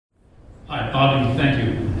Hi, Bobby, thank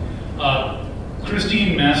you.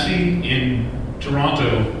 Christine Massey in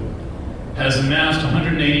Toronto has amassed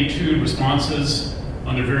 182 responses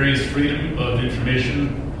under various freedom of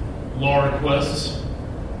information law requests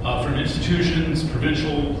from institutions,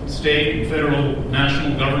 provincial, state, and federal,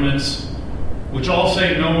 national governments, which all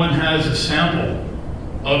say no one has a sample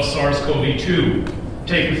of SARS-CoV-2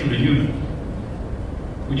 taken from a human.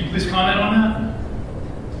 Would you please comment on that?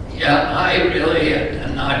 Yeah, I really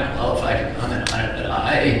am not qualified to comment on it,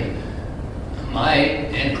 but my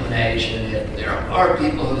inclination, if there are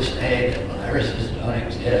people who say that viruses don't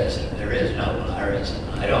exist, that there is no virus,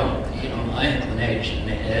 and I don't, my inclination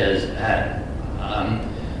is that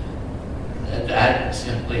that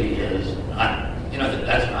simply is not,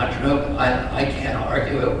 that's not true. I can't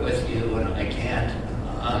argue it with you, and I can't,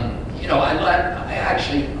 I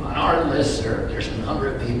actually, on our listserv, there's a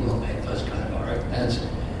number of people who make those kind of arguments,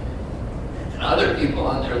 and other people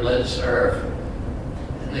on their listserv,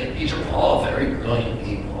 and these are all very brilliant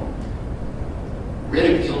people,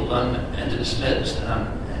 ridicule them and dismiss them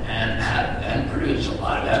and produce a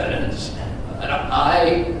lot of evidence. And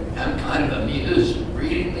I am kind of amused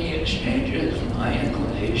reading the exchanges. My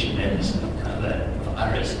inclination is that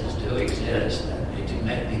viruses do exist, that they do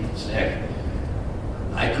make people sick.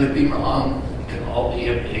 I could be wrong. It could all be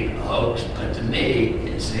a big hoax, but to me,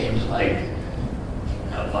 it seems like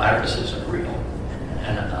viruses are real.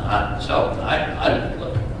 And so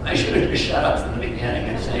I should have just shut up from the beginning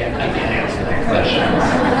and said I can't answer that question.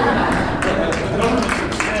 The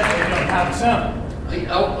government said they don't have a sample.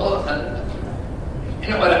 You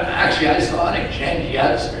know what? Actually, I saw an exchange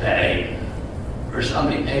yesterday where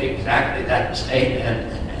somebody made exactly that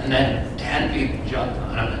statement, and then 10 people jumped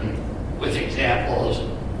on them with examples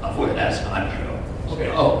of where that's not true. Okay.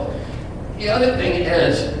 So, the other thing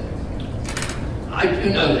is, I do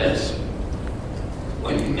know this.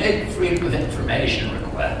 When you make freedom of information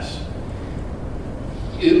requests,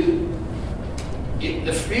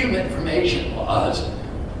 the freedom of information laws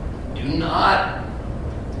do not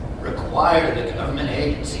require the government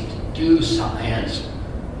agency to do science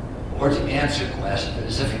or to answer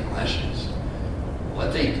specific questions.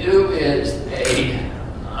 What they do is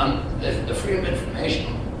the freedom of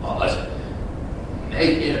information laws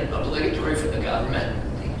make it obligatory for the government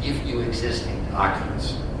to give you existing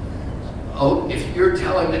documents. Oh, if you're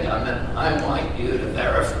telling the government, I want you to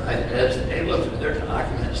verify this, they look through their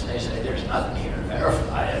documents and they say there's nothing here to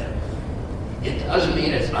verify it, it doesn't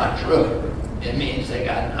mean it's not true. It means they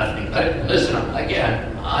got nothing. But listen,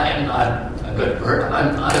 again, I am not a good person.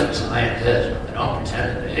 I'm not a scientist. I don't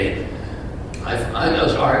pretend to be. I find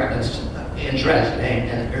those arguments interesting,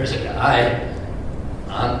 and there's a guy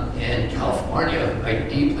in California who I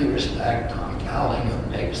deeply respect, Tom Cowling, who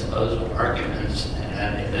makes those arguments,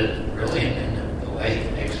 and it is brilliant in the way he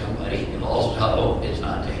makes them, but he also is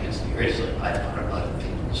not taken seriously by a lot of other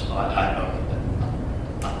people. So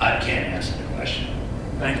I can't answer the question.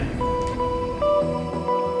 Thank you.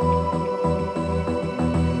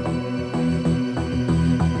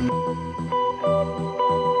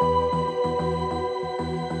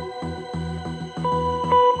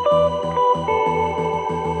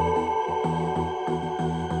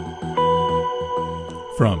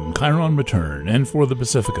 From Chiron Return and for the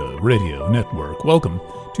Pacifica Radio Network, welcome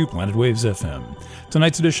to Planet Waves FM.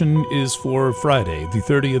 Tonight's edition is for Friday, the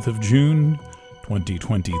 30th of June,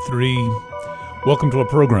 2023. Welcome to a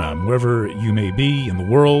program wherever you may be in the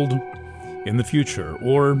world, in the future,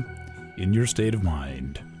 or in your state of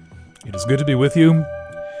mind. It is good to be with you.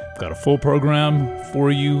 I've got a full program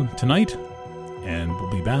for you tonight, and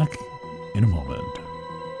we'll be back in a moment.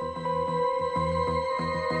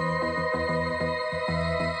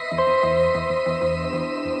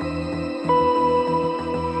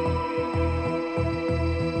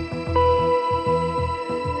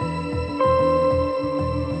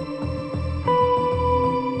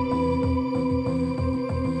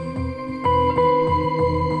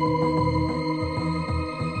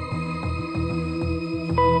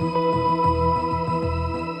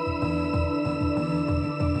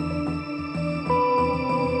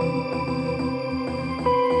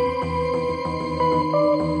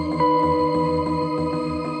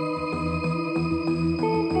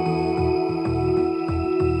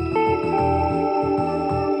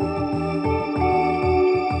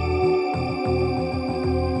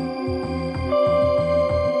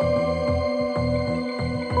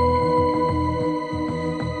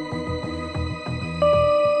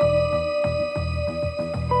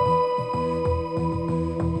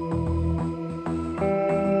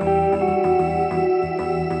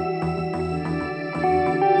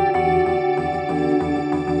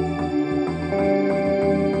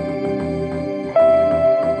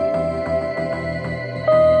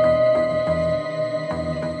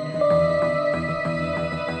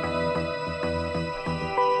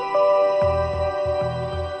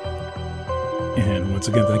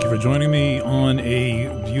 joining me on a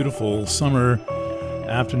beautiful summer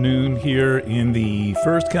afternoon here in the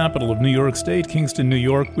first capital of New York State, Kingston, New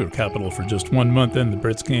York. We were capital for just 1 month, then the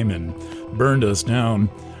Brits came and burned us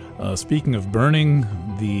down. Speaking of burning,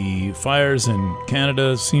 the fires in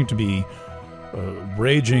Canada seem to be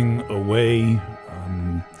raging away.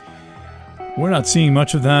 We're not seeing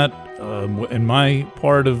much of that in my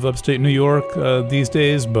part of upstate New York these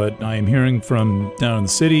days, but I am hearing from down in the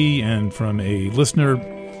city and from a listener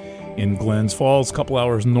in Glens Falls, a couple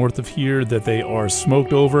hours north of here, that they are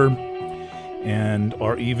smoked over and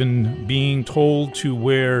are even being told to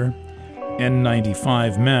wear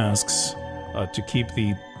N95 masks to keep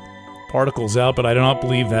the particles out, but I do not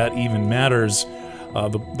believe that even matters.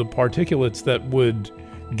 The particulates that would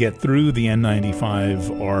get through the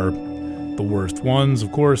N95 are the worst ones.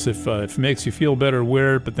 Of course, if it makes you feel better,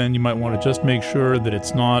 wear it, but then you might want to just make sure that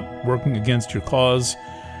it's not working against your cause,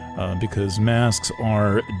 because masks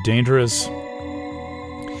are dangerous.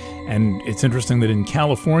 And it's interesting that in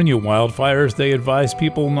California wildfires, they advise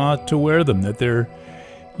people not to wear them, that they're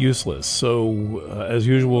useless. So, as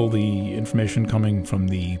usual, the information coming from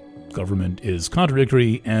the government is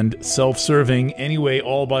contradictory and self-serving. Anyway,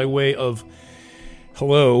 all by way of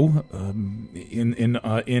hello,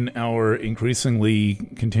 in our increasingly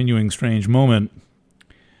continuing strange moment,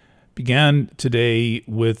 began today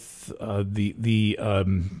with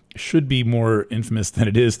the should be more infamous than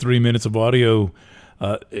it is 3 minutes of audio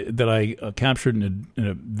that I captured in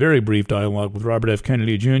a very brief dialogue with Robert F.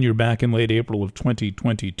 Kennedy Jr. back in late April of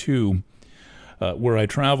 2022, where I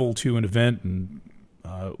traveled to an event and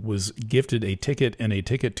was gifted a ticket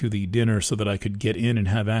to the dinner so that I could get in and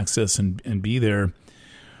have access and be there.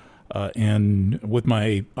 And with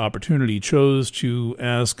my opportunity, chose to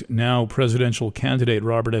ask now presidential candidate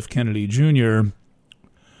Robert F. Kennedy Jr.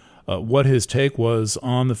 What his take was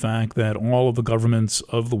on the fact that all of the governments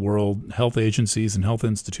of the world, health agencies and health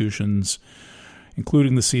institutions,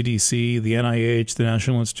 including the CDC, the NIH, the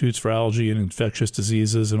National Institutes for Allergy and Infectious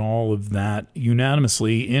Diseases, and all of that,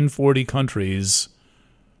 unanimously in 40 countries,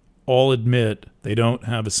 all admit they don't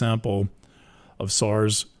have a sample of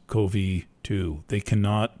SARS-CoV-2. They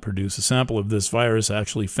cannot produce a sample of this virus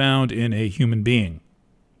actually found in a human being.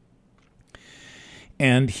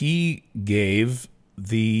 And he gave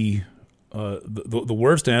the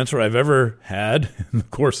worst answer I've ever had in the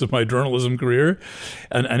course of my journalism career,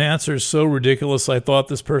 an answer so ridiculous I thought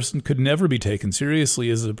this person could never be taken seriously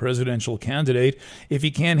as a presidential candidate. If he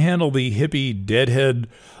can't handle the hippie deadhead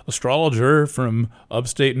astrologer from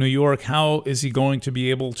upstate New York, how is he going to be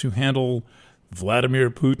able to handle Vladimir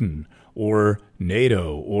Putin or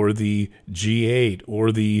NATO or the G8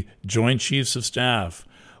 or the Joint Chiefs of Staff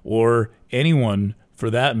or anyone for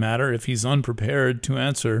that matter if he's unprepared to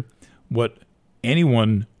answer what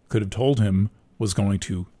anyone could have told him was going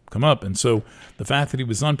to come up? And so the fact that he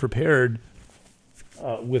was unprepared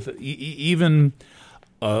with even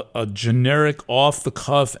a generic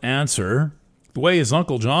off-the-cuff answer, the way his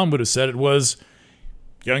Uncle John would have said it was,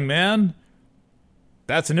 "Young man,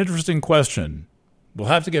 that's an interesting question. We'll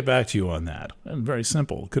have to get back to you on that." And very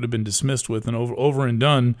simple. It could have been dismissed with an over and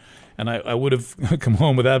done, and I would have come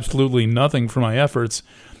home with absolutely nothing for my efforts.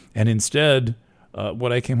 And instead,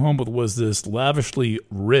 what I came home with was this lavishly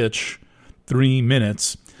rich 3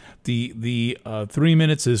 minutes. The 3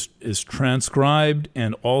 minutes is transcribed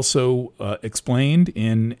and also explained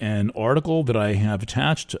in an article that I have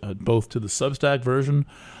attached both to the Substack version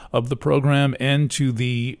of the program and to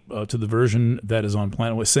the version that is on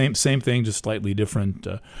Planet. Same thing, just slightly different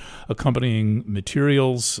accompanying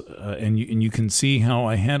materials, and you can see how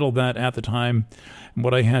I handled that at the time and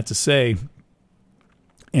what I had to say,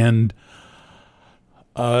 and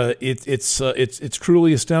it's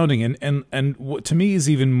truly astounding, and what to me is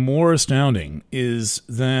even more astounding is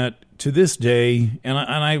that to this day, and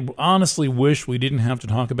I honestly wish we didn't have to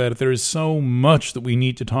talk about it. There is so much that we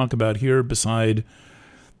need to talk about here beside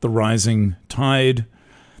the rising tide.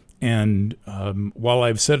 And while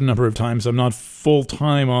I've said a number of times I'm not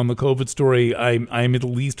full-time on the COVID story, I'm at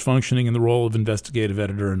least functioning in the role of investigative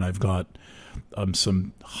editor, and I've got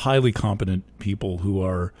some highly competent people who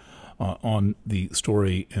are on the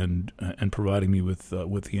story and providing me with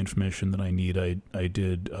the information that I need. I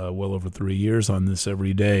did well over 3 years on this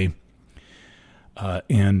every day,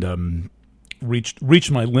 and reached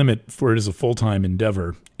my limit for it as a full-time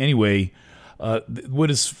endeavor. Anyway,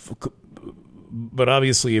 but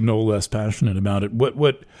obviously I'm no less passionate about it.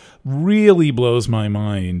 What really blows my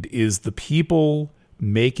mind is the people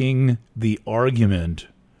making the argument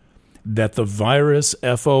that the virus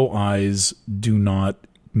FOIs do not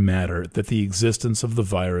matter, that the existence of the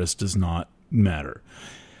virus does not matter.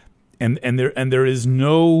 and there is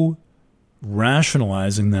no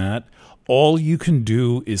rationalizing that. All you can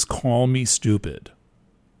do is call me stupid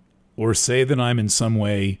or say that I'm in some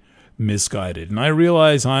way misguided. And I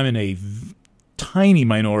realize I'm in a tiny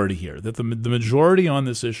minority here, that the majority on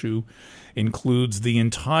this issue includes the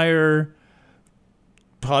entire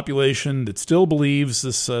population that still believes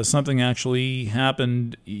this something actually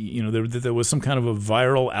happened. There was some kind of a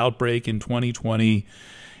viral outbreak in 2020,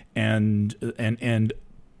 and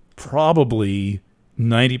probably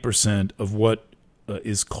 90% of what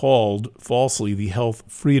is called falsely the health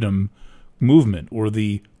freedom movement or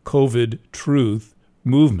the COVID truth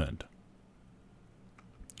movement.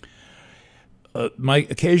 My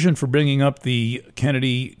occasion for bringing up the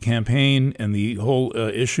Kennedy campaign and the whole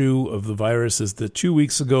issue of the virus is that 2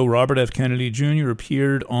 weeks ago, Robert F. Kennedy Jr.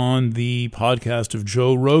 appeared on the podcast of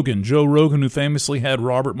Joe Rogan. Joe Rogan, who famously had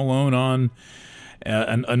Robert Malone on,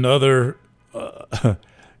 and another...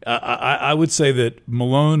 I would say that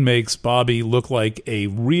Malone makes Bobby look like a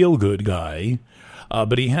real good guy,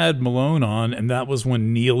 but he had Malone on, and that was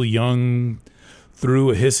when Neil Young threw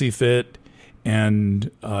a hissy fit and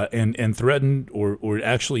threatened or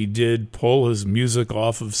actually did pull his music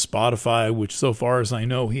off of Spotify, which so far as I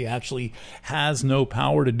know he actually has no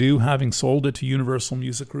power to do, having sold it to Universal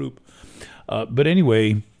Music Group. But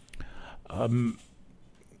anyway,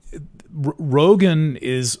 Rogan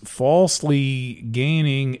is falsely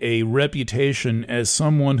gaining a reputation as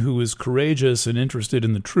someone who is courageous and interested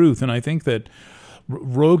in the truth. And I think that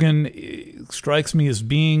Rogan strikes me as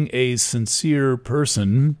being a sincere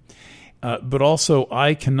person, but also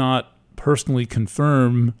I cannot personally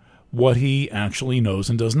confirm what he actually knows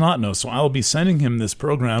and does not know. So I'll be sending him this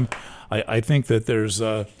program. I think that there's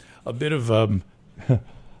a bit of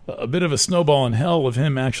a snowball in hell of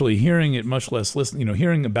him actually hearing it, much less listening,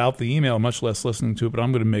 hearing about the email, much less listening to it. But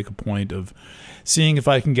I'm going to make a point of seeing if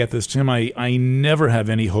I can get this to him. I never have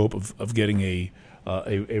any hope of getting a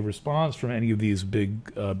response from any of these big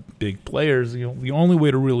players. The only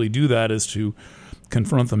way to really do that is to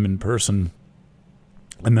confront them in person,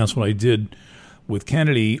 and that's what I did with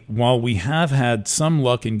Kennedy. While we have had some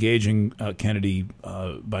luck engaging Kennedy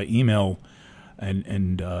by email.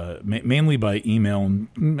 And mainly by email, and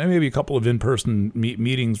maybe a couple of in-person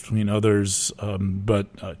meetings between others. But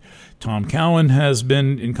Tom Cowan has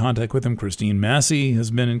been in contact with him. Christine Massey has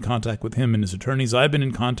been in contact with him and his attorneys. I've been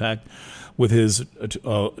in contact with his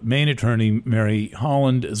main attorney, Mary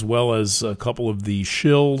Holland, as well as a couple of the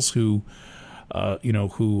shills who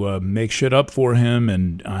make shit up for him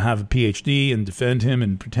and have a PhD and defend him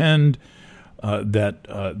and pretend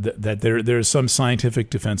that there is some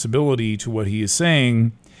scientific defensibility to what he is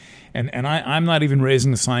saying, and I'm not even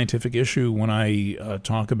raising a scientific issue when I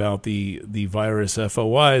talk about the virus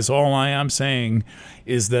FOIs. All I am saying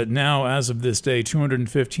is that now, as of this day,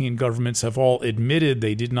 215 governments have all admitted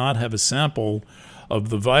they did not have a sample of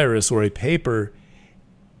the virus or a paper,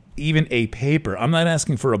 even a paper. I'm not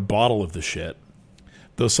asking for a bottle of the shit.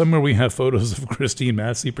 Though somewhere we have photos of Christine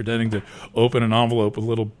Massey pretending to open an envelope with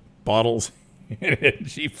little bottles.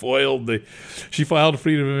 She filed a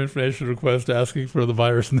Freedom of Information request asking for the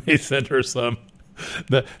virus, and they sent her some.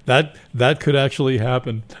 That could actually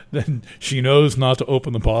happen. Then she knows not to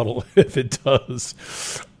open the bottle if it does.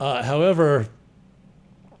 However,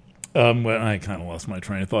 I kind of lost my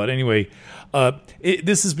train of thought. Anyway,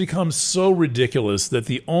 this has become so ridiculous that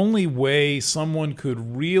the only way someone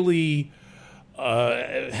could really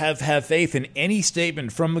have faith in any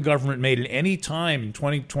statement from the government made at any time in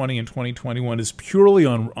 2020 and 2021 is purely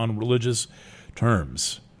on religious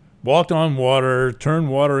terms. Walked on water, turned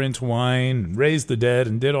water into wine, raised the dead,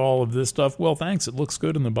 and did all of this stuff. Well, thanks. It looks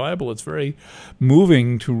good in the Bible. It's very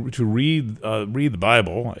moving to read the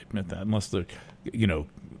Bible. I admit that, unless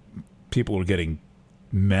people are getting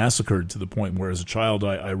massacred to the point where, as a child,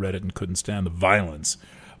 I read it and couldn't stand the violence.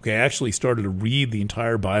 Okay, I actually started to read the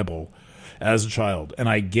entire Bible as a child, and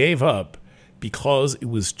I gave up because it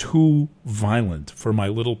was too violent for my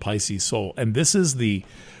little Pisces soul. And this is the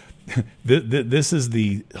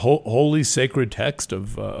holy sacred text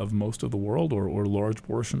of most of the world, or large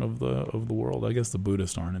portion of the world. I guess the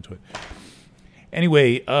Buddhists aren't into it.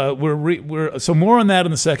 Anyway, we're so more on that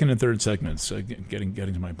in the second and third segments. Getting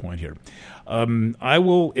to my point here. I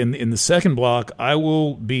will in the second block. I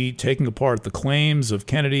will be taking apart the claims of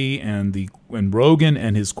Kennedy and Rogan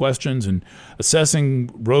and his questions, and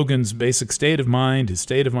assessing Rogan's basic state of mind, his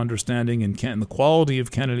state of understanding, and the quality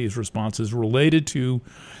of Kennedy's responses related to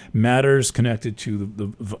matters connected to the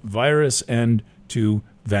virus and to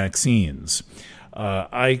vaccines.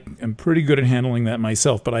 I am pretty good at handling that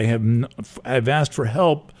myself, but I've asked for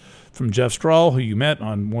help from Jeff Strahl, who you met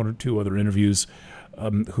on one or two other interviews,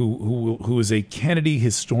 who is a Kennedy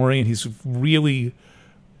historian. He's a really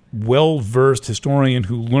well-versed historian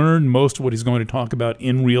who learned most of what he's going to talk about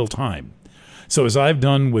in real time. So as I've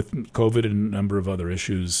done with COVID and a number of other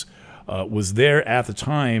issues, was there at the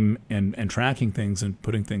time and tracking things and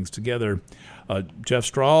putting things together. Jeff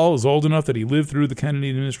Strahl is old enough that he lived through the Kennedy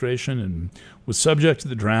administration and was subject to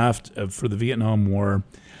the draft for the Vietnam War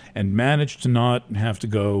and managed to not have to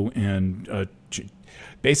go and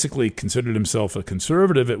basically considered himself a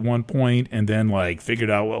conservative at one point and then figured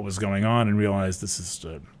out what was going on and realized this is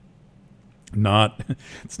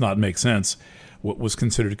it's not make sense. What was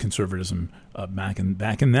considered conservatism back in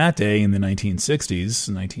that day in the 1960s,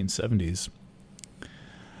 1970s.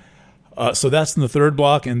 So that's in the third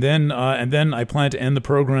block, and then I plan to end the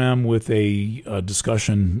program with a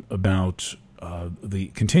discussion about the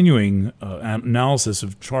continuing analysis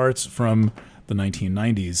of charts from the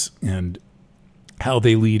 1990s and how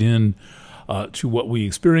they lead in to what we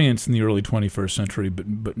experienced in the early 21st century,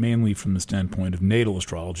 but mainly from the standpoint of natal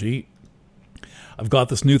astrology. I've got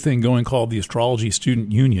this new thing going called the Astrology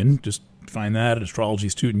Student Union. Just find that at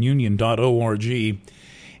astrologystudentunion.org.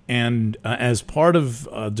 And as part of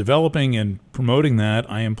developing and promoting that,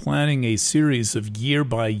 I am planning a series of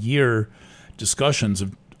year-by-year discussions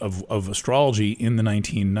of astrology in the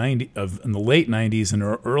in the late 90s and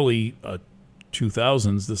early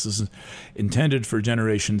 2000s. This is intended for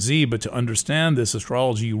Generation Z, but to understand this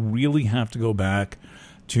astrology, you really have to go back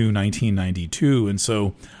to 1992. And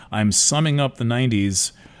so I'm summing up the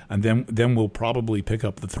 90s, and then we'll probably pick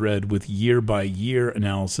up the thread with year-by-year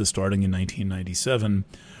analysis starting in 1997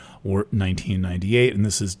 or 1998. And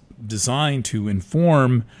this is designed to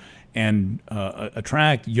inform and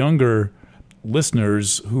attract younger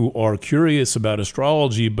listeners who are curious about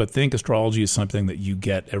astrology but think astrology is something that you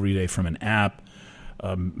get every day from an app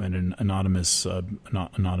and an anonymous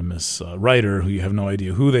writer who you have no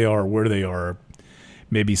idea who they are, where they are.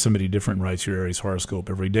 Maybe somebody different writes your Aries horoscope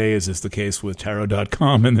every day, as is the case with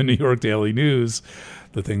Tarot.com and the New York Daily News,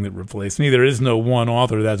 the thing that replaced me. There is no one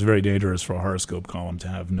author. That's very dangerous for a horoscope column to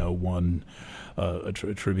have no one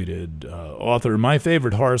attributed author. My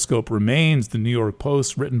favorite horoscope remains the New York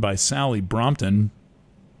Post, written by Sally Brompton.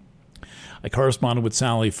 I corresponded with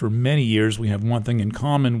Sally for many years. We have one thing in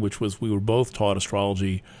common, which was we were both taught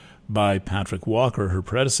astrology by Patrick Walker, her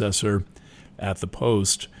predecessor at the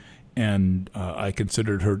Post. And I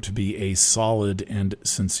considered her to be a solid and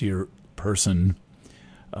sincere person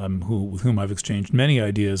with whom I've exchanged many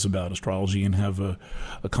ideas about astrology and have a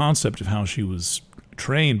concept of how she was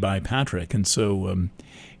trained by Patrick. And so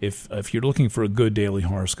if you're looking for a good daily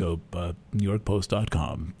horoscope,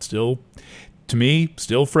 NewYorkPost.com. Still, to me,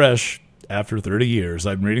 still fresh after 30 years.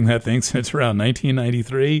 I've been reading that thing since around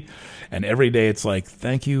 1993, and every day it's like,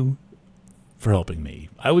 thank you for helping me.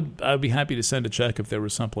 I'd be happy to send a check if there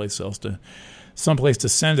was someplace to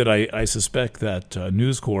send it. I suspect that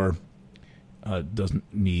News Corps doesn't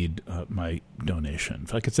need my donation.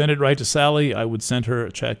 If I could send it right to Sally, I would send her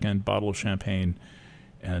a check and a bottle of champagne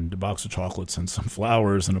and a box of chocolates and some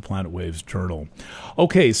flowers and a Planet Waves journal.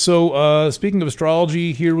 Okay, so speaking of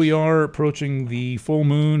astrology, here we are approaching the full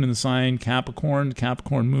moon in the sign Capricorn. The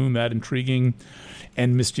Capricorn moon, that intriguing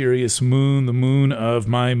and mysterious moon, the moon of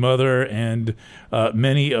my mother and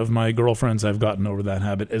many of my girlfriends. I've gotten over that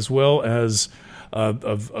habit, as well as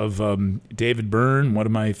of David Byrne, one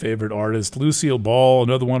of my favorite artists, Lucille Ball,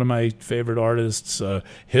 another one of my favorite artists.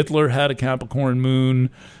 Hitler had a Capricorn moon.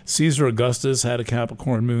 Caesar Augustus had a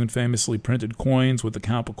Capricorn moon, famously printed coins with the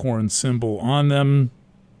Capricorn symbol on them.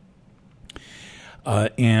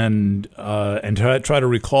 And try to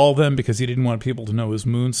recall them because he didn't want people to know his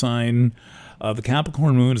moon sign. The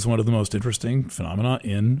Capricorn moon is one of the most interesting phenomena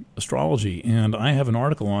in astrology, and I have an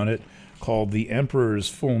article on it called The Emperor's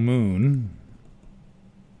Full Moon.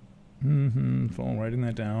 Writing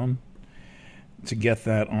that down to get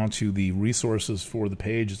that onto the resources for the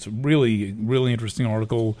page. It's a really, really interesting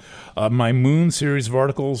article. My moon series of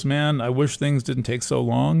articles, man, I wish things didn't take so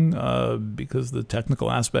long because the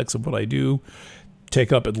technical aspects of what I do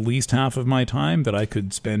take up at least half of my time that I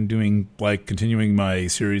could spend doing, continuing my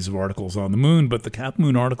series of articles on the moon. But the Cap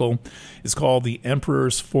Moon article is called The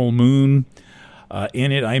Emperor's Full Moon.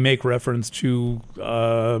 In it, I make reference to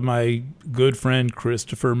my good friend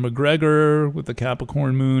Christopher McGregor with the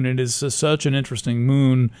Capricorn moon. It is such an interesting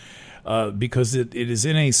moon because it is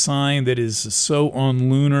in a sign that is so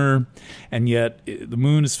unlunar, and yet the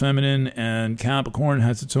moon is feminine, and Capricorn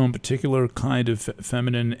has its own particular kind of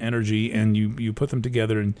feminine energy, and you put them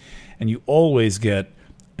together, and you always get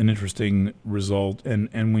an interesting result.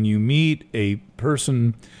 And when you meet a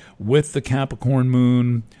person with the Capricorn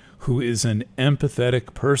moon who is an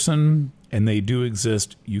empathetic person, and they do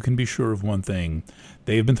exist, you can be sure of one thing.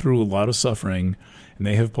 They've been through a lot of suffering, and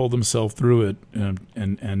they have pulled themselves through it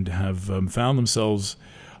and have found themselves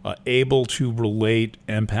able to relate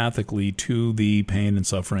empathically to the pain and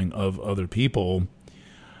suffering of other people.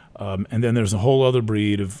 And then there's a whole other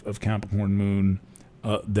breed of Capricorn moon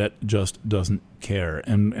that just doesn't care.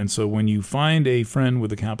 And so when you find a friend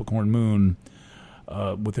with a Capricorn moon,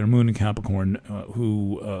 with their moon in Capricorn,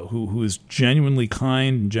 who is genuinely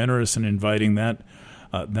kind and generous and inviting,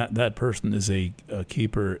 that person is a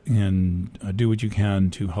keeper, and do what you can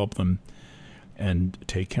to help them and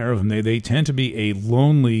take care of them. They tend to be a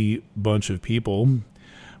lonely bunch of people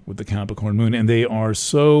with the Capricorn moon, and they are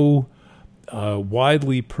so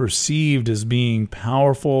widely perceived as being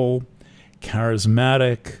powerful,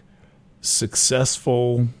 charismatic,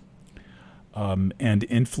 successful, and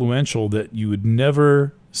influential that you would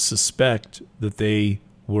never suspect that they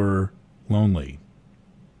were lonely.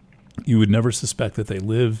 You would never suspect that they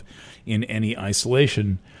live in any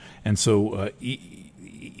isolation. And so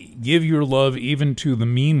give your love even to the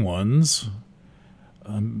mean ones,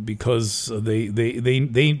 because they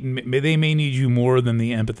may need you more than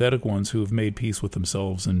the empathetic ones who have made peace with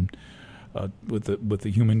themselves and with the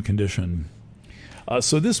human condition.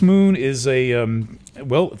 So this moon is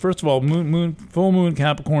first of all, full moon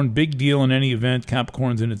Capricorn, big deal in any event.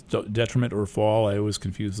 Capricorn's in its detriment or fall. I always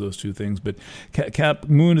confuse those two things. But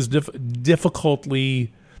moon is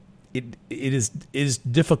difficultly, it is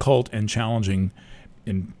difficult and challenging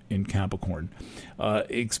in Capricorn.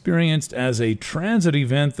 Experienced as a transit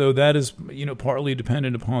event, though, that is partly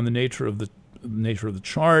dependent upon the nature of the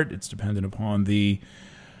chart. It's dependent upon the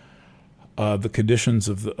conditions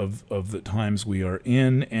of the times we are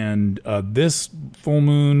in, and this full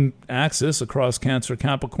moon axis across Cancer,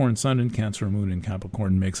 Capricorn, Sun in Cancer, Moon in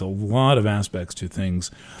Capricorn makes a lot of aspects to things.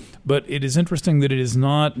 But it is interesting that it is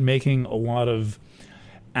not making a lot of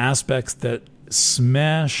aspects that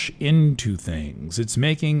smash into things. It's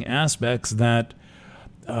making aspects that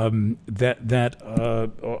are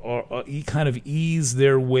kind of ease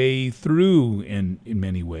their way through in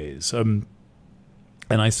many ways. And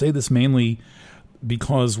I say this mainly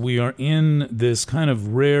because we are in this kind of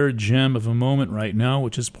rare gem of a moment right now,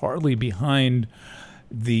 which is partly behind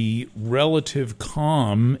the relative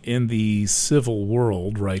calm in the civil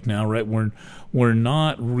world right now. Right, we're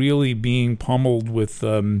not really being pummeled with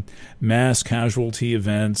mass casualty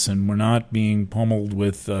events, and we're not being pummeled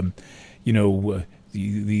with the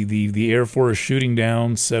Air Force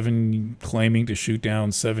claiming to shoot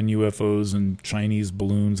down 7 UFOs and Chinese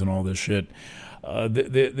balloons and all this shit.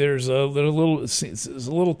 There's a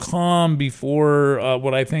little calm before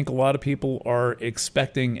what I think a lot of people are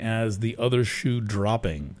expecting as the other shoe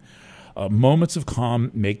dropping. Moments of calm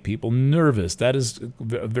make people nervous. That is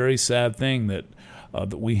a very sad thing that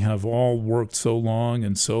we have all worked so long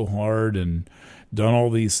and so hard and done all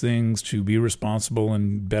these things to be responsible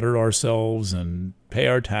and better ourselves and pay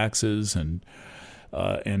our taxes and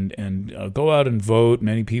go out and vote.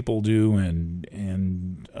 Many people do, and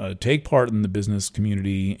take part in the business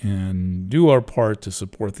community and do our part to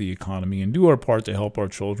support the economy and do our part to help our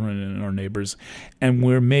children and our neighbors. And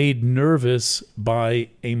we're made nervous by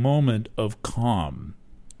a moment of calm.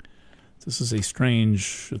 This is a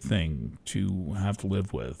strange thing to have to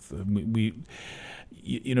live with. We're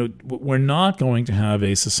not going to have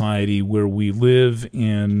a society where we live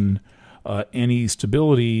in any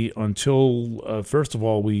stability until, first of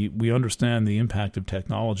all, we understand the impact of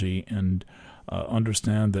technology and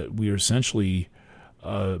understand that we are essentially,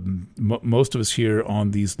 most of us here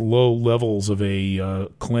on these low levels of a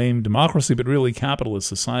claimed democracy, but really capitalist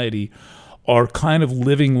society, are kind of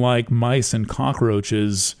living like mice and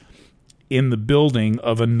cockroaches in the building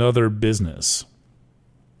of another business.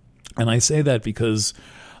 And I say that because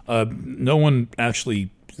no one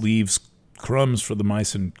actually leaves crumbs for the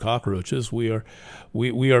mice and cockroaches. We are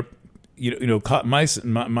mice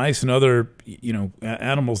and other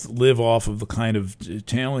animals that live off of the kind of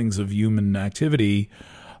tailings of human activity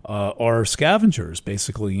are scavengers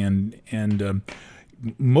basically, and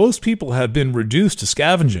most people have been reduced to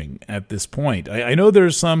scavenging at this point. I know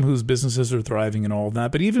there's some whose businesses are thriving and all of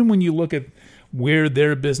that, but even when you look at where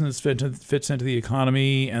their business fits into the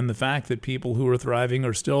economy and the fact that people who are thriving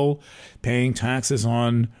are still paying taxes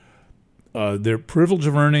on their privilege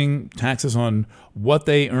of earning, taxes on what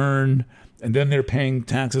they earn, and then they're paying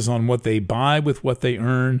taxes on what they buy with what they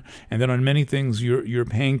earn, and then on many things you're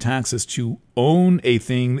paying taxes to own a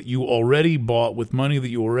thing that you already bought with money that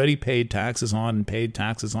you already paid taxes on and paid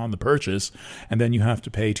taxes on the purchase, and then you have to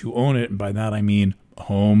pay to own it, and by that I mean a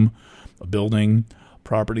home, a building,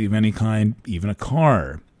 property of any kind, even a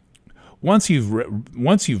car. Once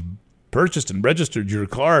you've purchased and registered your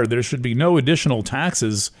car, there should be no additional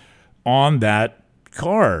taxes on that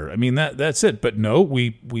car. I mean, that's it. But no,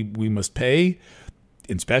 we must pay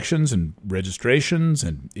inspections and registrations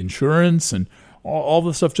and insurance and all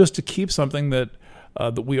the stuff just to keep something that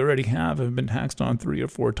we already have been taxed on 3 or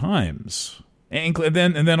 4 times. And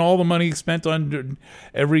then all the money spent on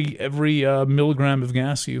every milligram of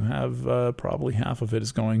gas you have, probably half of it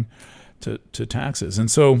is going to taxes. And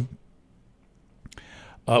so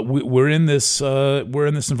we're in this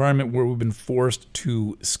environment where we've been forced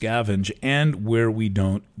to scavenge and where we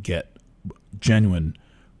don't get genuine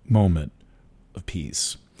moment of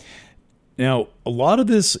peace. Now, a lot of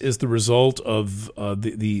this is the result of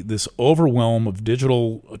this overwhelm of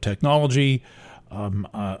digital technology.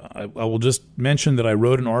 I will just mention that I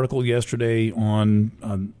wrote an article yesterday on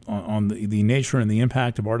the nature and the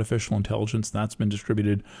impact of artificial intelligence. That's been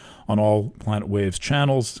distributed on all Planet Waves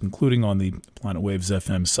channels, including on the Planet Waves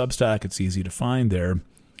FM Substack. It's easy to find there.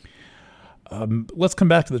 Let's come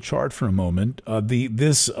back to the chart for a moment.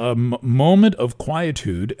 This moment of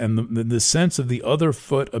quietude and the sense of the other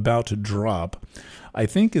foot about to drop, I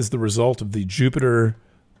think, is the result of the Jupiter.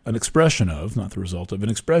 An expression of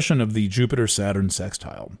the Jupiter-Saturn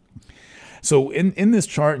sextile. So in this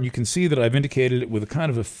chart, and you can see that I've indicated it with a kind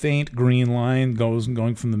of a faint green line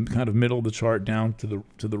going from the kind of middle of the chart down to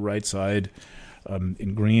the right side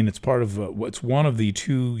in green. It's part of what's one of the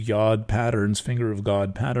 2 Yod patterns, finger of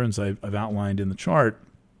God patterns I've outlined in the chart.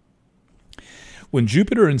 When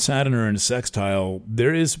Jupiter and Saturn are in a sextile,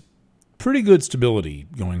 there is pretty good stability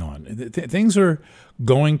going on. Things are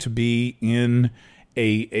going to be in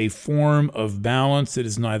a form of balance that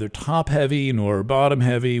is neither top-heavy nor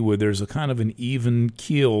bottom-heavy, where there's a kind of an even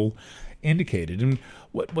keel indicated. And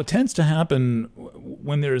what tends to happen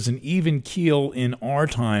when there's an even keel in our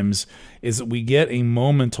times is that we get a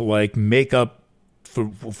moment to make up for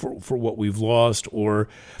what we've lost, or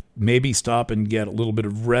maybe stop and get a little bit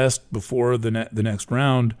of rest before the next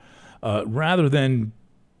round, rather than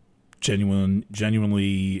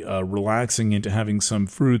genuinely relaxing into having some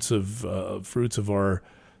fruits of our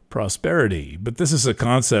prosperity. But this is a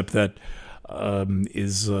concept that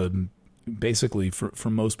is basically for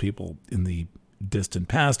most people in the distant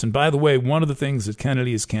past. And by the way, one of the things that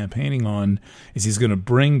Kennedy is campaigning on is he's going to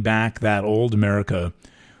bring back that old America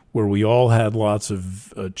where we all had lots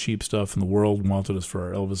of cheap stuff and the world wanted us for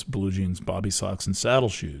our Elvis blue jeans, bobby socks, and saddle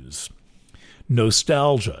shoes.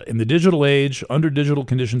 Nostalgia. In the digital age, under digital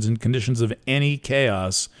conditions and conditions of any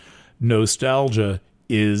chaos, nostalgia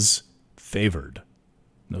is favored.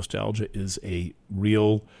 Nostalgia is a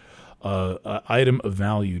real item of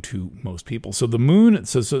value to most people. So the moon,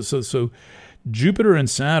 so Jupiter and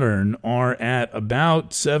Saturn are at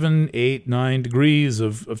about 7, 8, 9 degrees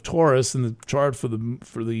of Taurus in the chart for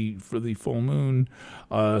the full moon.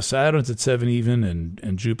 Saturn's at 7 even,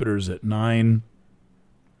 and Jupiter's at 9.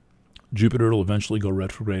 Jupiter will eventually go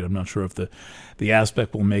retrograde. I'm not sure if the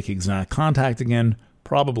aspect will make exact contact again.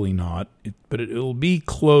 Probably not, but it'll be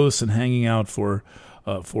close and hanging out for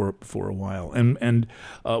a while. And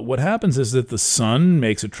what happens is that the Sun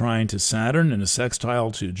makes a trine to Saturn and a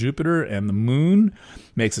sextile to Jupiter, and the Moon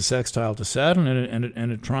makes a sextile to Saturn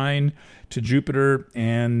and a trine to Jupiter,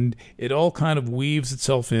 and it all kind of weaves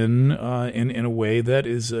itself in a way that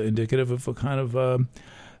is indicative of a kind of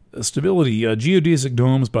stability. Geodesic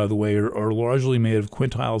domes, by the way, are largely made of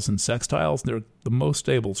quintiles and sextiles. They're the most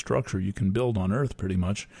stable structure you can build on Earth, pretty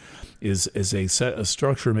much, is a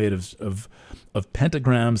structure made of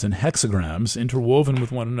pentagrams and hexagrams interwoven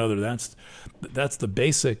with one another. That's the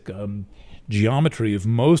basic geometry of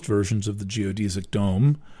most versions of the geodesic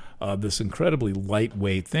dome. This incredibly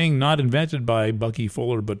lightweight thing, not invented by Bucky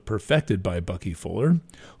Fuller, but perfected by Bucky Fuller,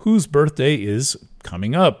 whose birthday is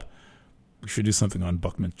coming up. We should do something on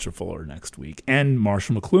Buckminster Fuller next week. And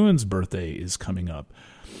Marshall McLuhan's birthday is coming up.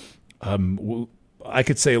 I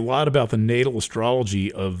could say a lot about the natal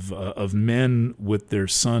astrology of men with their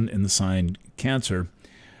sun in the sign Cancer,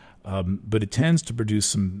 but it tends to produce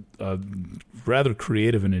some rather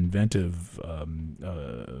creative and inventive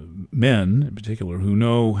men, in particular, who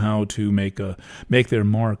know how to make their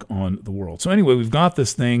mark on the world. So anyway, we've got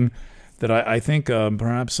this thing that I think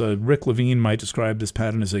perhaps Rick Levine might describe this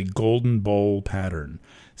pattern as a golden bowl pattern.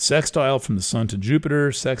 Sextile from the Sun to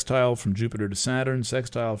Jupiter, sextile from Jupiter to Saturn,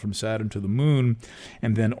 sextile from Saturn to the Moon,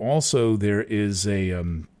 and then also there is a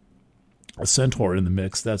centaur in the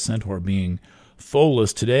mix, that centaur being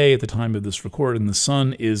Pholus. Today, at the time of this recording, the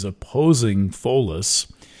Sun is opposing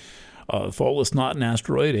Pholus. Pholus, not an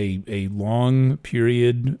asteroid, a long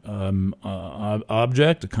period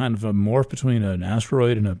object, a kind of a morph between an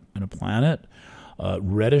asteroid and a planet.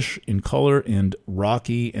 reddish in color and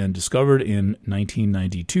rocky, and discovered in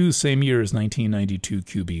 1992, same year as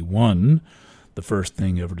 1992 QB1, the first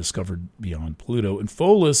thing ever discovered beyond Pluto. And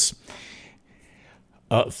Pholus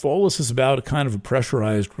is about a kind of a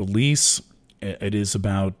pressurized release. It is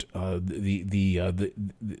about the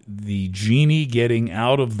genie getting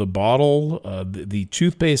out of the bottle, the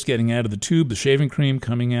toothpaste getting out of the tube, the shaving cream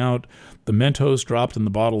coming out, the Mentos dropped in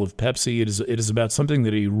the bottle of Pepsi. It is about something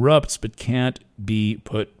that erupts but can't be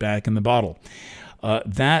put back in the bottle.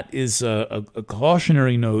 That is a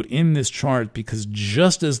cautionary note in this chart, because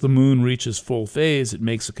just as the moon reaches full phase, it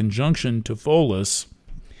makes a conjunction to Pholus.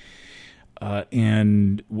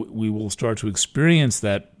 And we will start to experience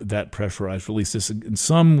that pressurized release, this in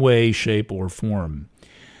some way, shape, or form.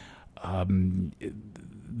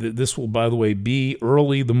 This will, by the way, be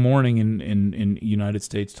early the morning in United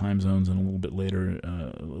States time zones, and a little bit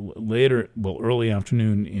later, early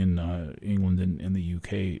afternoon in England and the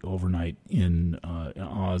UK, overnight in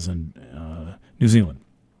Oz and New Zealand.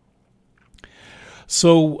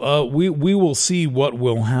 So we will see what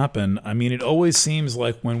will happen. I mean, it always seems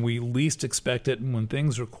like when we least expect it, and when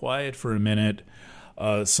things are quiet for a minute,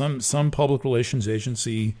 some public relations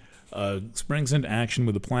agency springs into action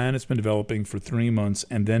with a plan it's been developing for 3 months,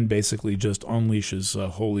 and then basically just unleashes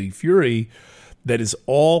holy fury that is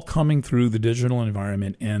all coming through the digital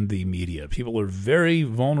environment and the media. People are very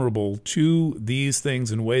vulnerable to these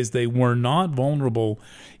things in ways they were not vulnerable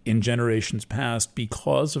in generations past,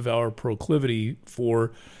 because of our proclivity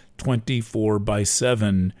for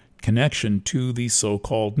 24/7 connection to the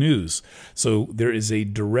so-called news. So there is a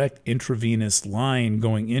direct intravenous line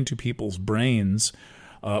going into people's brains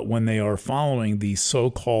when they are following the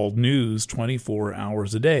so-called news 24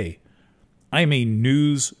 hours a day. I am a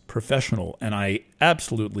news professional, and I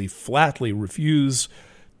absolutely flatly refuse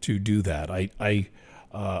to do that. I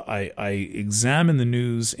examine the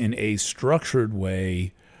news in a structured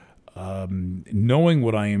way, knowing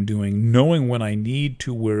what I am doing, knowing when I need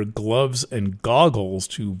to wear gloves and goggles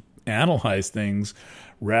to analyze things,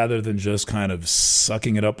 rather than just kind of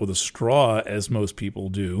sucking it up with a straw, as most people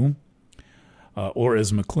do. Or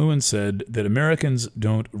as McLuhan said, that Americans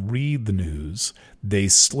don't read the news, they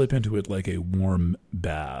slip into it like a warm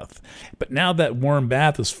bath. But now that warm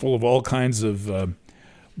bath is full of all kinds of,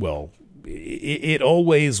 it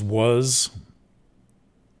always was.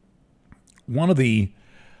 One of the,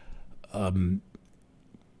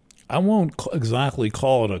 I won't exactly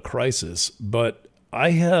call it a crisis, but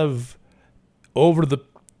I have, over the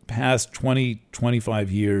past 20, 25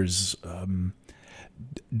 years,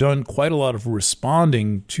 done quite a lot of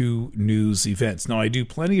responding to news events. Now, I do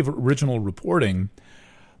plenty of original reporting,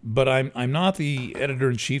 but I'm not the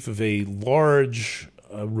editor-in-chief of a large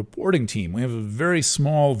reporting team. We have a very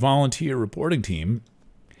small volunteer reporting team,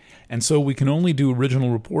 and so we can only do original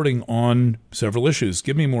reporting on several issues.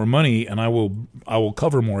 Give me more money, and I will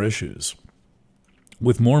cover more issues.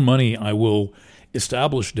 With more money, I will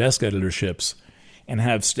establish desk editorships and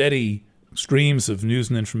have steady streams of news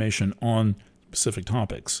and information on specific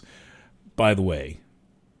topics. By the way,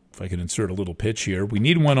 if I can insert a little pitch here, we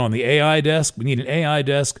need one on the AI desk. We need an AI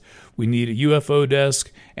desk. We need a UFO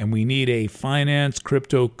desk, and we need a finance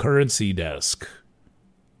cryptocurrency desk.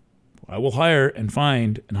 I will hire and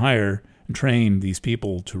train these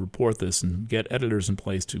people to report this and get editors in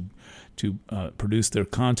place to produce their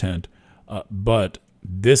content. But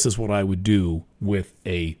this is what I would do with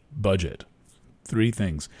a budget. 3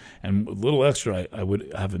 things. And a little extra, I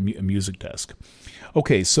would have a music desk.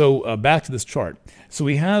 Okay, so back to this chart. So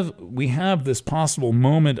we have this possible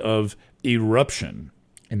moment of eruption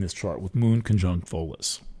in this chart with Moon conjunct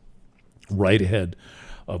Pholus, right ahead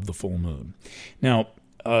of the full moon. Now,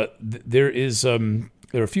 there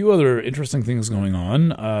are a few other interesting things going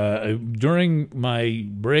on. During my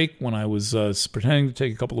break, when I was pretending to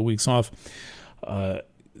take a couple of weeks off,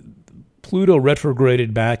 Pluto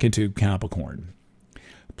retrograded back into Capricorn.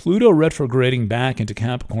 Pluto retrograding back into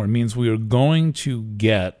Capricorn means we are going to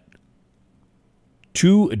get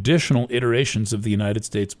 2 additional iterations of the United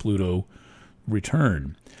States Pluto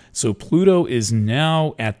return. So Pluto is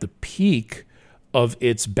now at the peak of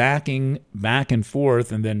its backing back and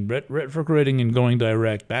forth, and then retrograding and going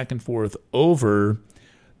direct back and forth over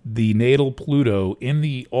the natal Pluto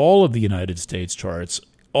in all of the United States charts,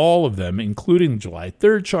 all of them, including July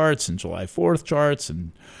 3rd charts and July 4th charts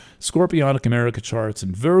and Scorpionic America charts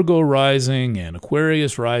and Virgo rising and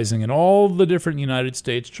Aquarius rising, and all the different United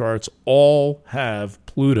States charts all have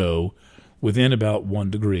Pluto within about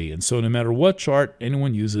 1 degree. And so no matter what chart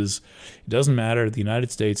anyone uses, it doesn't matter. The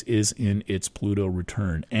United States is in its Pluto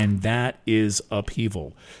return, and that is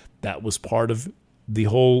upheaval. That was part of the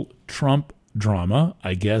whole Trump drama,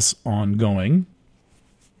 I guess, ongoing.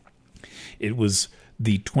 It was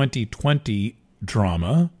the 2020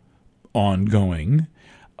 drama ongoing.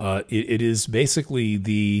 It is basically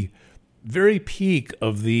the very peak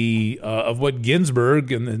of of what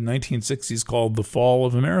Ginsburg in the 1960s called the fall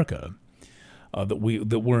of America. That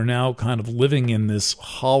we're now kind of living in this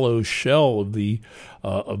hollow shell of the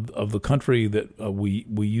country that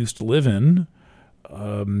we used to live in,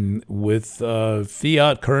 with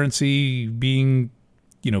fiat currency being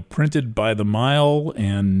printed by the mile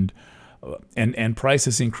and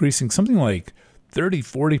prices increasing something like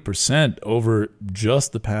 30-40% over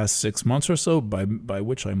just the past 6 months or so, by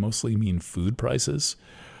which I mostly mean food prices.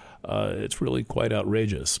 It's really quite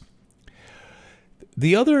outrageous.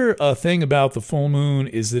 The other thing about the full moon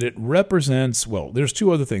is that it represents, well, there's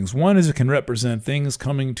two other things. One is it can represent things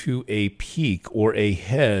coming to a peak or a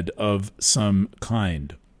head of some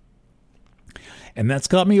kind. And that's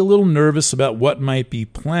got me a little nervous about what might be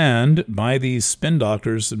planned by these spin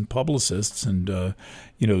doctors and publicists and,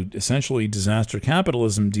 essentially disaster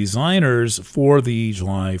capitalism designers for the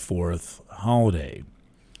July 4th holiday.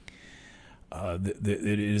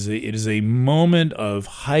 It is a moment of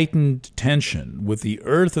heightened tension with the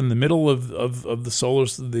Earth in the middle of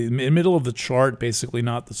the middle of the chart, basically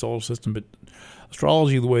not the solar system, but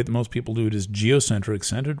astrology, the way that most people do it, is geocentric,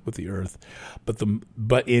 centered with the Earth.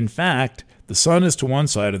 But in fact, the sun is to one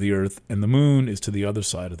side of the Earth and the moon is to the other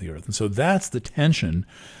side of the Earth. And so that's the tension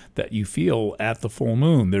that you feel at the full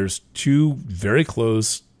moon. There's two very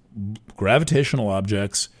close gravitational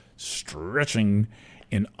objects stretching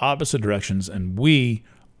in opposite directions, and we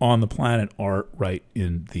on the planet are right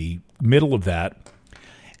in the middle of that.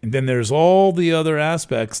 And then there's all the other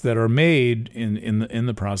aspects that are made in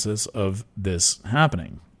the process of this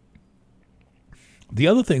happening. The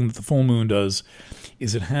other thing that the full moon does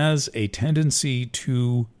is it has a tendency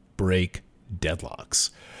to break deadlocks.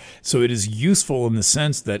 So it is useful in the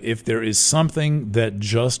sense that if there is something that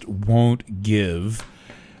just won't give,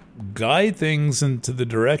 guide things into the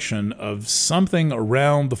direction of something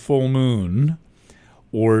around the full moon,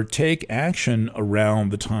 or take action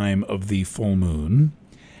around the time of the full moon,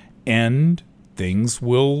 and things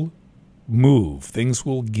will move, things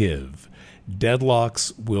will give.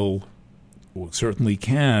 Deadlocks will, or certainly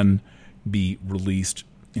can, be released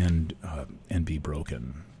and be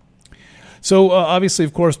broken. So obviously,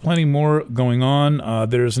 of course, plenty more going on.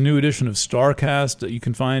 There's a new edition of Starcast that you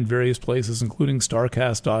can find various places, including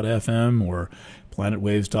starcast.fm or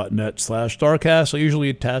planetwaves.net/Starcast. I usually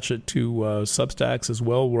attach it to Substacks as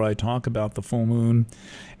well, where I talk about the full moon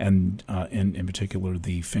and, in particular,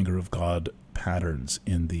 the finger of God patterns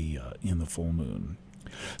in the full moon.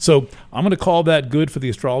 So I'm going to call that good for the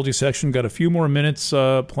astrology section. Got a few more minutes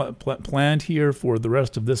planned here for the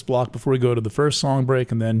rest of this block before we go to the first song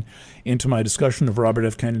break and then into my discussion of Robert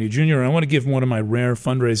F. Kennedy Jr. I want to give one of my rare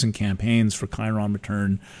fundraising campaigns for Chiron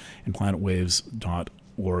Return and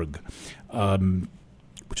planetwaves.org,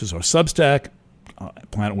 which is our Substack,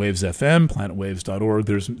 Planetwaves FM, planetwaves.org.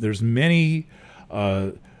 There's many,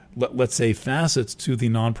 let's say, facets to the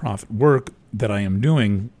nonprofit work that I am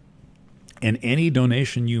doing. And any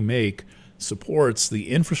donation you make supports the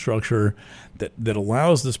infrastructure that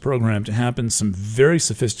allows this program to happen. Some very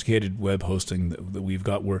sophisticated web hosting that we've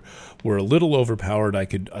got. We're a little overpowered. I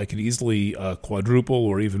could easily quadruple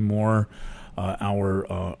or even more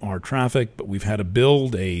our traffic, but we've had to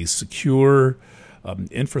build a secure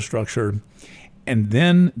infrastructure. And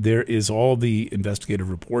then there is all the investigative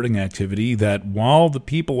reporting activity that, while the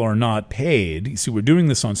people are not paid, you see, we're doing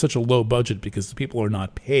this on such a low budget because the people are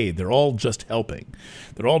not paid. They're all just helping.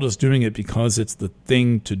 They're all just doing it because it's the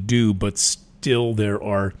thing to do, but still there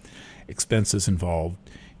are expenses involved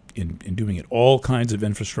in doing it. All kinds of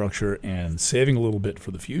infrastructure and saving a little bit for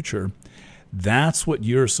the future. That's what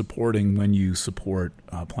you're supporting when you support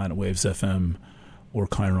Planet Waves FM or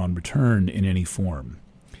Chiron Return in any form.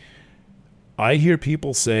 I hear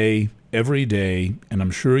people say every day, and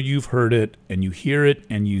I'm sure you've heard it, and you hear it,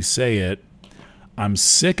 and you say it, I'm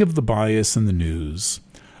sick of the bias in the news.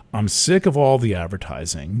 I'm sick of all the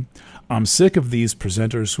advertising. I'm sick of these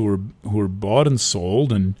presenters who are bought and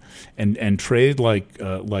sold and trade like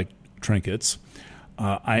trinkets.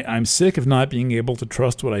 I'm sick of not being able to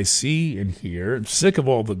trust what I see and hear. I'm sick of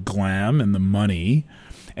all the glam and the money,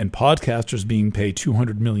 and podcasters being paid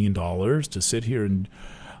 $200 million to sit here and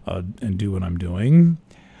do what I'm doing.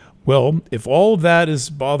 Well, if all of that is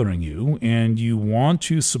bothering you and you want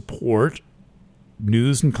to support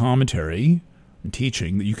news and commentary and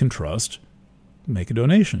teaching that you can trust, make a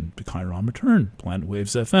donation to Chiron Return, Planet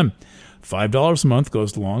Waves FM. $5 a month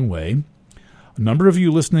goes a long way. A number of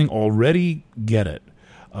you listening already get it.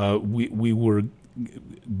 We were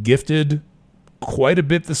gifted quite a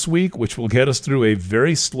bit this week, which will get us through a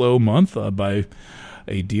very slow month by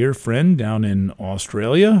a dear friend down in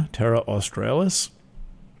Australia, Terra Australis.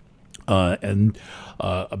 And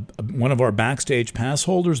one of our Backstage Pass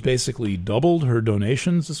holders basically doubled her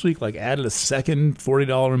donations this week, like added a second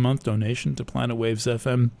 $40 a month donation to Planet Waves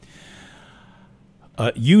FM.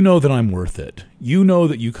 You know that I'm worth it. You know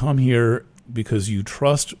that you come here because you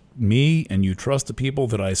trust me and you trust the people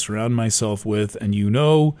that I surround myself with, and you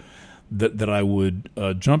know that I would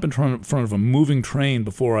jump in front of a moving train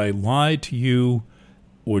before I lied to you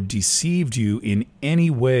or deceived you in any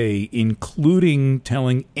way, including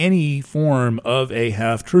telling any form of a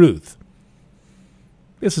half-truth.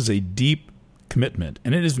 This is a deep commitment,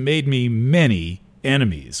 and it has made me many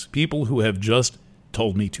enemies, people who have just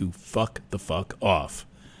told me to fuck the fuck off.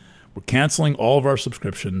 We're canceling all of our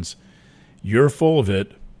subscriptions. You're full of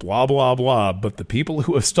it, blah, blah, blah. But the people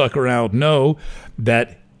who have stuck around know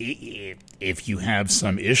that if you have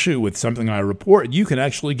some issue with something I report, you can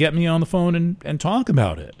actually get me on the phone and talk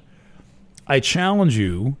about it. I challenge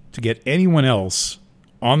you to get anyone else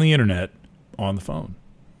on the internet on the phone.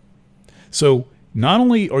 So not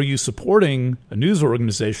only are you supporting a news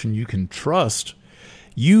organization you can trust,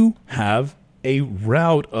 you have a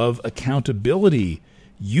route of accountability.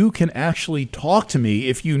 You can actually talk to me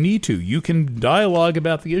if you need to. You can dialogue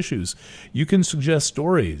about the issues. You can suggest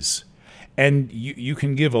stories. And you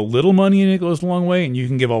can give a little money and it goes a long way, and you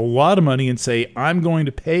can give a lot of money and say, I'm going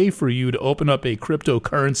to pay for you to open up a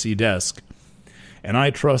cryptocurrency desk. And I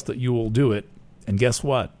trust that you will do it. And guess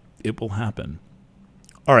what? It will happen.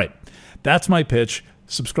 All right. That's my pitch.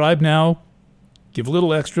 Subscribe now. Give a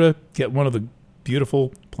little extra. Get one of the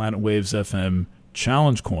beautiful Planet Waves FM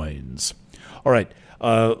challenge coins. All right.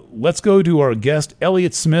 Let's go to our guest,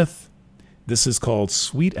 Elliott Smith. This is called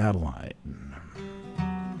Sweet Adeline.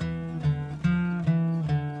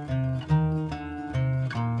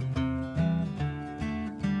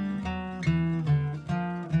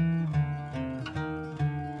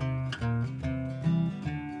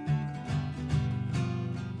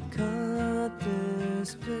 Cut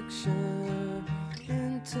this picture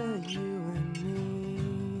into you